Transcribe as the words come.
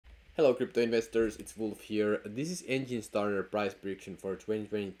Hello crypto investors, it's Wolf here. This is Enjinstarter price prediction for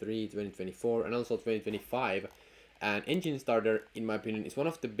 2023, 2024 and also 2025. And Enjinstarter, in my opinion, is one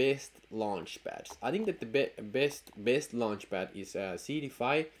of the best launch pads. I think that the best launch pad is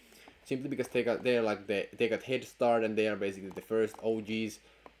CDFI, simply because they got head start and they are basically the first OGs.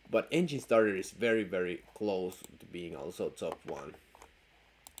 But Enjinstarter is very close to being also top one.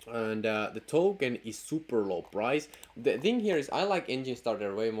 And the token is super low price. The thing here is I like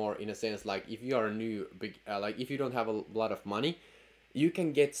Enjinstarter way more in a sense, like if you are a new like if you don't have a lot of money, you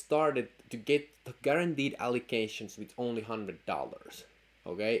can get started to get guaranteed allocations with only $100.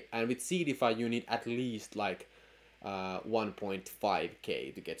 Okay, and with CDFI you need at least like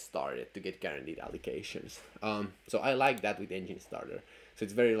 1.5k to get started to get guaranteed allocations. So I like that with Enjinstarter. So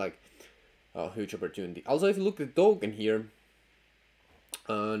it's very like a huge opportunity. Also, if you look at the token here,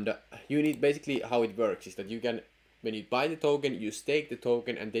 and you need basically how it works is that you can, when you buy the token, you stake the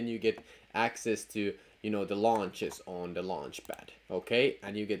token and then you get access to, you know, the launches on the launch pad. Okay,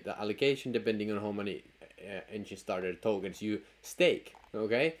 and you get the allocation depending on how many Enjinstarter tokens you stake.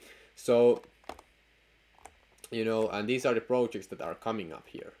 Okay, so you know, and these are the projects that are coming up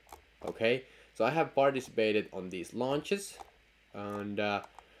here. Okay, so I have participated on these launches, and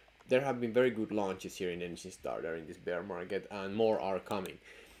there have been very good launches here in Enjinstarter in this bear market, and more are coming.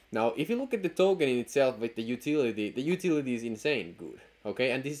 Now, if you look at the token in itself with the utility is insane good.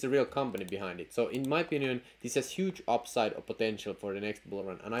 Okay, and this is a real company behind it. So in my opinion, this has huge upside or potential for the next bull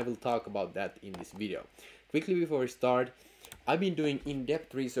run, and I will talk about that in this video. Quickly before we start, I've been doing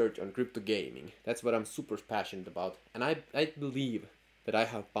in-depth research on crypto gaming. That's what I'm super passionate about, and I believe that I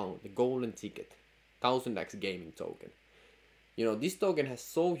have found the golden ticket, 1000x gaming token. You know, this token has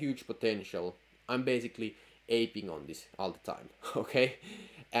so huge potential. I'm basically aping on this all the time. Okay,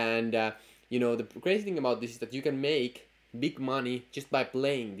 and you know, the crazy thing about this is that you can make big money just by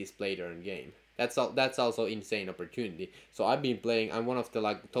playing this play-to-earn game. That's also insane opportunity. So I've been playing. I'm one of the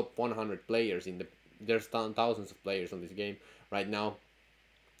like top 100 players in the. There's thousands of players on this game right now,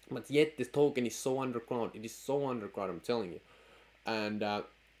 but yet this token is so underground. It is so underground, I'm telling you. And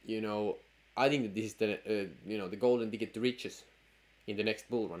you know, I think that this is the you know, the golden ticket to riches in the next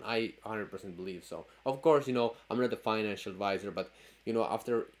bull run. I 100% believe so. Of course, you know, I'm not a financial advisor, but you know,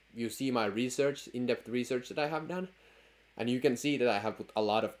 after you see my research, in-depth research that I have done, and you can see that I have put a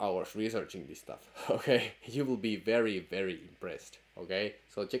lot of hours researching this stuff. Okay, you will be very impressed. Okay,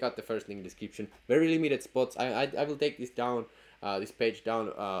 so check out the first link in the description. Very limited spots. I will take this down, this page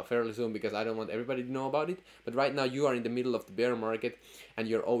down fairly soon, because I don't want everybody to know about it. But right now you are in the middle of the bear market and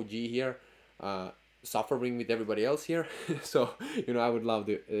you're OG here, suffering with everybody else here. So you know, I would love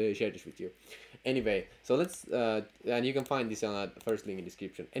to share this with you. Anyway, so let's and you can find this on the first link in the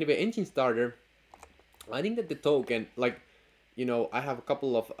description. Anyway, Enjinstarter, I think that the token, like, you know, I have a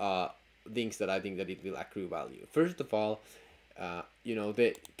couple of things that I think that it will accrue value. First of all, you know,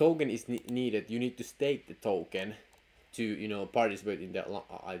 the token is needed. You need to stake the token to, you know, participate in the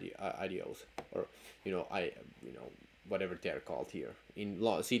IDOs, or you know, whatever they're called here in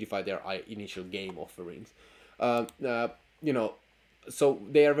CDFI. There are initial game offerings. You know, so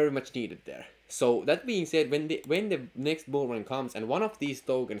they are very much needed there. So that being said, when the next bull run comes and one of these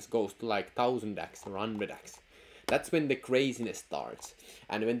tokens goes to like 1000x or 100x, that's when the craziness starts.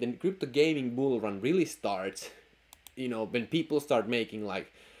 And when the crypto gaming bull run really starts, you know, when people start making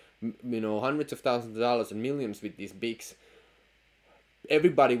like, you know, hundreds of thousands of dollars and millions with these bigs,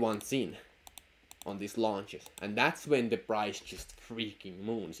 everybody wants in on these launches, and that's when the price just freaking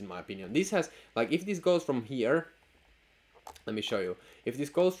moons, in my opinion. This has, like, if this goes from here, let me show you. If this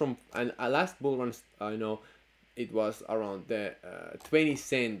goes from, and last bull run, you know, it was around the 20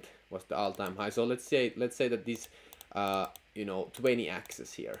 cent was the all-time high. So let's say that this you know, 20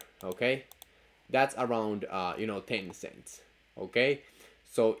 axis here, okay, that's around you know, 10 cents. Okay,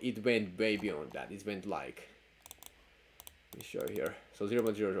 so it went way beyond that. It went like, let me show here, so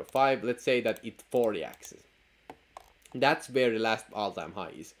 0.005. let's say that it's 40 axis. That's where the last all-time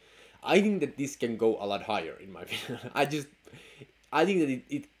high is. I think that this can go a lot higher, in my opinion. I think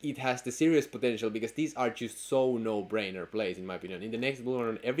that it has the serious potential, because these are just so no-brainer plays, in my opinion. In the next bull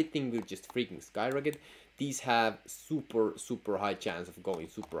run, everything will just freaking skyrocket. These have super high chance of going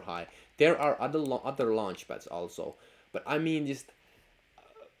super high. There are other launch pads also, but I mean, just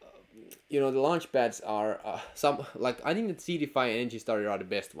you know, the launch pads are some, like, I think that CDFI and Enjinstarter are the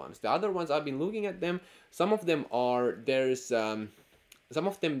best ones. The other ones, I've been looking at them. Some of them are, there's some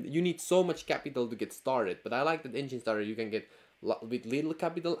of them you need so much capital to get started, but I like that Enjinstarter you can get with little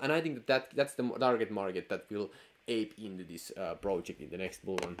capital, and I think that's the target market that will ape into this project in the next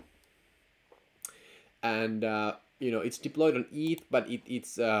bull run. and you know, it's deployed on ETH, but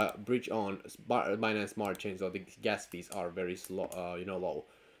it's bridge on Binance Smart Chain, so the gas fees are very slow, you know, low,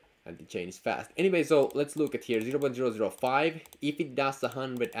 and the chain is fast. Anyway, so let's look at here, 0.005. If it does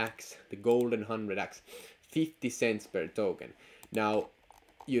 100x, the golden 100x, 50 cents per token. Now,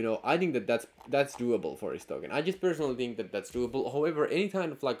 you know, I think that that's doable for this token. I just personally think that that's doable. However, any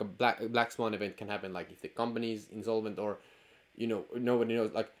kind of like a black swan event can happen, like if the company is insolvent, or, you know, nobody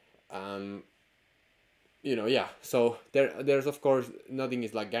knows, like, you know, yeah. So there's of course nothing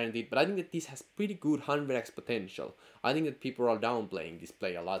is like guaranteed, but I think that this has pretty good 100x potential. I think that people are downplaying this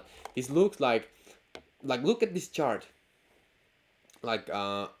play a lot. This looks like look at this chart. Like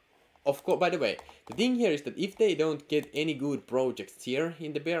of course, by the way, the thing here is that if they don't get any good projects here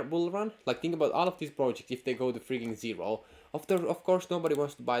in the bear bull run, like think about all of these projects, if they go to freaking zero, of course nobody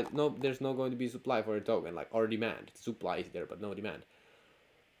wants to buy. No, there's not going to be supply for a token, like, or demand. Supply is there, but no demand.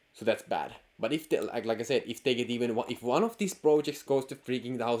 So that's bad. But if they, like I said, if they get even one, if one of these projects goes to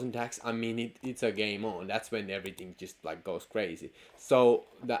freaking 1,000x, I mean, it's a game on. That's when everything just like goes crazy. So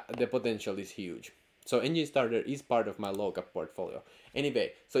the potential is huge. So Enjinstarter is part of my low cap portfolio.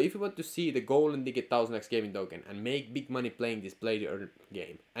 Anyway, so if you want to see the golden ticket 1000x gaming token and make big money playing this play to earn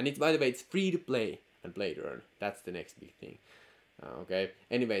game, and it's, by the way, it's free to play and play to earn. That's the next big thing. Okay,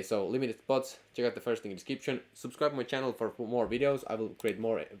 anyway, so limited spots, check out the first thing in the description, subscribe to my channel for more videos. I will create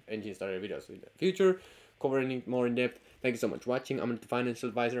more Enjinstarter videos in the future, covering it more in depth. Thank you so much for watching. I'm the financial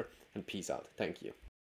advisor, and peace out. Thank you.